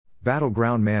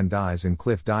Battleground man dies in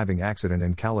cliff diving accident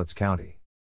in Cowlitz County.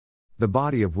 The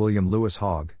body of William Lewis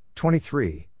Hogg,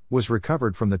 23, was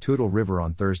recovered from the Toutle River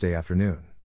on Thursday afternoon.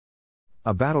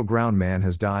 A battleground man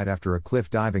has died after a cliff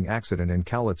diving accident in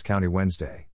Cowlitz County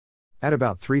Wednesday. At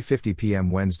about 3:50 p.m.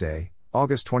 Wednesday,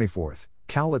 August 24,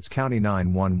 Cowlitz County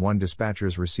 911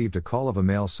 dispatchers received a call of a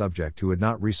male subject who had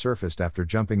not resurfaced after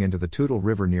jumping into the Toutle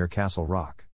River near Castle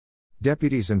Rock.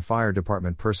 Deputies and fire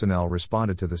department personnel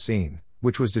responded to the scene,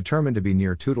 which was determined to be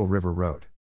near Toutle River Road.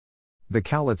 The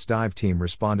Cowlitz dive team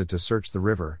responded to search the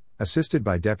river, assisted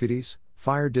by deputies,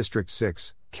 Fire District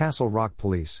 6, Castle Rock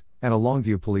Police, and a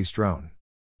Longview police drone.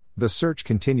 The search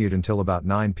continued until about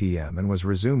 9 p.m. and was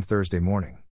resumed Thursday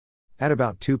morning. At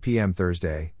about 2 p.m.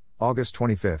 Thursday, August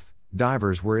 25,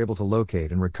 divers were able to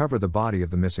locate and recover the body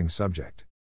of the missing subject.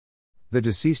 The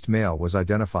deceased male was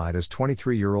identified as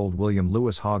 23-year-old William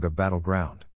Lewis Hogg of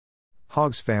Battleground.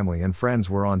 Hogg's family and friends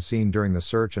were on scene during the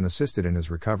search and assisted in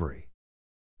his recovery.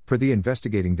 Per the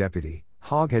investigating deputy,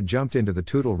 Hogg had jumped into the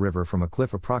Toutle River from a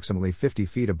cliff approximately 50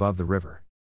 feet above the river.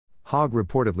 Hogg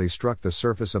reportedly struck the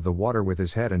surface of the water with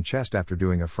his head and chest after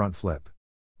doing a front flip.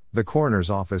 The coroner's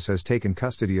office has taken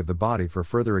custody of the body for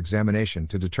further examination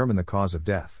to determine the cause of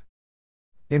death.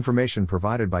 Information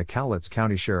provided by Cowlitz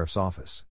County Sheriff's Office.